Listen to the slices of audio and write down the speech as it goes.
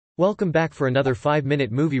Welcome back for another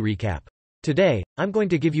 5-minute movie recap. Today, I'm going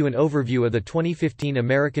to give you an overview of the 2015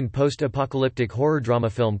 American post-apocalyptic horror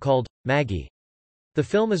drama film called Maggie. The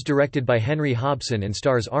film is directed by Henry Hobson and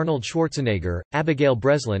stars Arnold Schwarzenegger, Abigail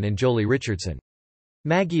Breslin and Joely Richardson.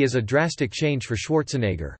 Maggie is a drastic change for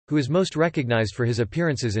Schwarzenegger, who is most recognized for his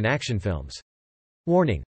appearances in action films.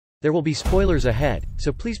 Warning: there will be spoilers ahead,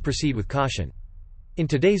 so please proceed with caution. In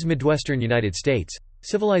today's Midwestern United States,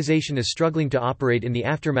 civilization is struggling to operate in the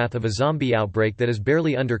aftermath of a zombie outbreak that is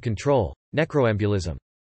barely under control, necroambulism.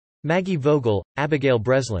 Maggie Vogel, Abigail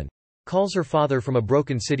Breslin, calls her father from a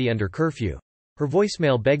broken city under curfew. Her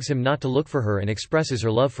voicemail begs him not to look for her and expresses her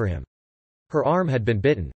love for him. Her arm had been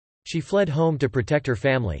bitten. She fled home to protect her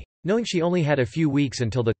family, knowing she only had a few weeks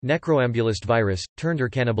until the necroambulist virus turned her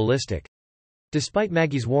cannibalistic. Despite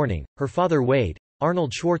Maggie's warning, her father Wade,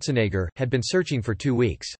 Arnold Schwarzenegger, had been searching for 2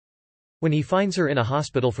 weeks. When he finds her in a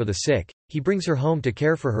hospital for the sick, he brings her home to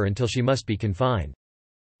care for her until she must be confined.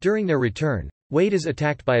 During their return, Wade is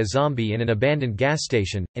attacked by a zombie in an abandoned gas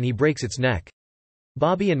station, and he breaks its neck.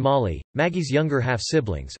 Bobby and Molly, Maggie's younger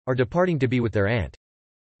half-siblings, are departing to be with their aunt.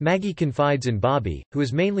 Maggie confides in Bobby, who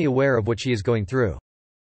is mainly aware of what she is going through.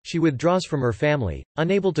 She withdraws from her family,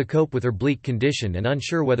 unable to cope with her bleak condition and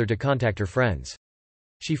unsure whether to contact her friends.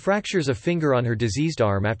 She fractures a finger on her diseased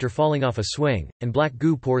arm after falling off a swing, and black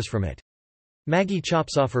goo pours from it. Maggie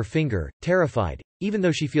chops off her finger, terrified, even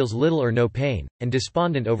though she feels little or no pain, and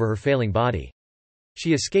despondent over her failing body.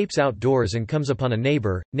 She escapes outdoors and comes upon a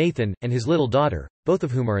neighbor, Nathan, and his little daughter, both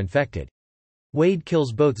of whom are infected. Wade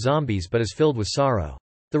kills both zombies but is filled with sorrow.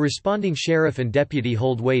 The responding sheriff and deputy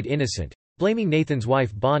hold Wade innocent, blaming Nathan's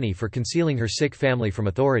wife Bonnie for concealing her sick family from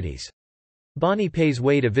authorities. Bonnie pays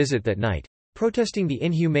Wade a visit that night, protesting the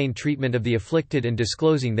inhumane treatment of the afflicted and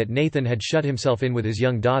disclosing that Nathan had shut himself in with his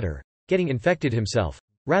young daughter, getting infected himself,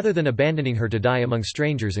 rather than abandoning her to die among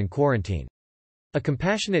strangers in quarantine. A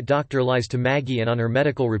compassionate doctor lies to Maggie and on her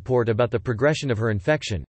medical report about the progression of her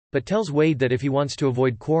infection, but tells Wade that if he wants to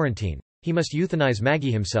avoid quarantine, he must euthanize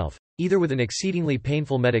Maggie himself, either with an exceedingly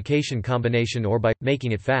painful medication combination or by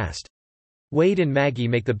making it fast. Wade and Maggie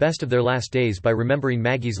make the best of their last days by remembering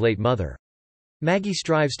Maggie's late mother. Maggie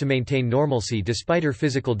strives to maintain normalcy despite her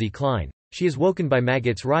physical decline. She is woken by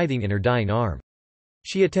maggots writhing in her dying arm.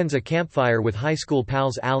 She attends a campfire with high school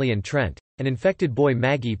pals Allie and Trent, an infected boy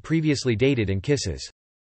Maggie previously dated, and kisses.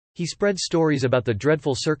 He spreads stories about the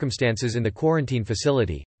dreadful circumstances in the quarantine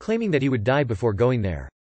facility, claiming that he would die before going there.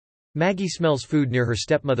 Maggie smells food near her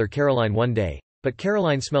stepmother Caroline one day, but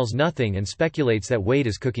Caroline smells nothing and speculates that Wade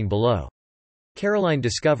is cooking below. Caroline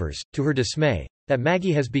discovers, to her dismay, that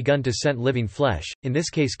Maggie has begun to scent living flesh, in this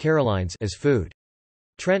case Caroline's, as food.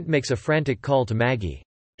 Trent makes a frantic call to Maggie.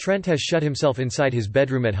 Trent has shut himself inside his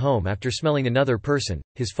bedroom at home after smelling another person,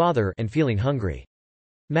 his father, and feeling hungry.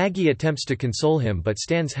 Maggie attempts to console him but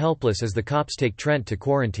stands helpless as the cops take Trent to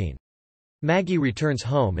quarantine. Maggie returns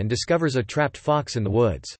home and discovers a trapped fox in the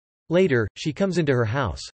woods. Later, she comes into her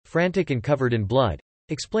house, frantic and covered in blood,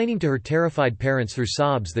 explaining to her terrified parents through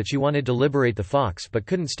sobs that she wanted to liberate the fox but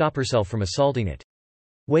couldn't stop herself from assaulting it.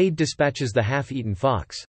 Wade dispatches the half-eaten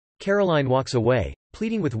fox. Caroline walks away,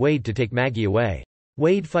 pleading with Wade to take Maggie away.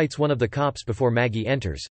 Wade fights one of the cops before Maggie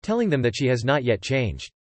enters, telling them that she has not yet changed.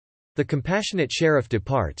 The compassionate sheriff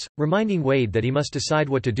departs, reminding Wade that he must decide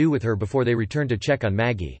what to do with her before they return to check on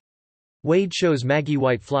Maggie. Wade shows Maggie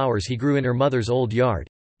white flowers he grew in her mother's old yard,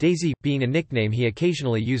 Daisy being a nickname he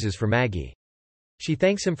occasionally uses for Maggie. She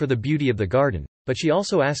thanks him for the beauty of the garden, but she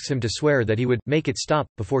also asks him to swear that he would make it stop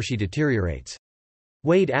before she deteriorates.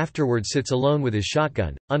 Wade afterwards sits alone with his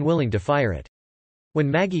shotgun, unwilling to fire it. When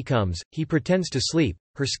Maggie comes, he pretends to sleep,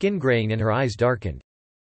 her skin graying and her eyes darkened.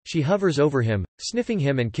 She hovers over him, sniffing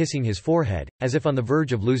him and kissing his forehead, as if on the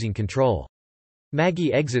verge of losing control.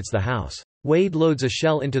 Maggie exits the house. Wade loads a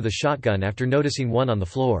shell into the shotgun after noticing one on the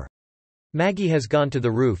floor. Maggie has gone to the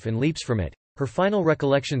roof and leaps from it, her final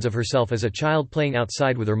recollections of herself as a child playing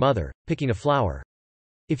outside with her mother, picking a flower.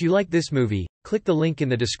 If you like this movie, click the link in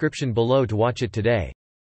the description below to watch it today.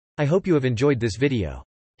 I hope you have enjoyed this video.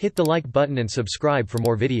 Hit the like button and subscribe for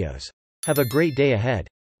more videos. Have a great day ahead.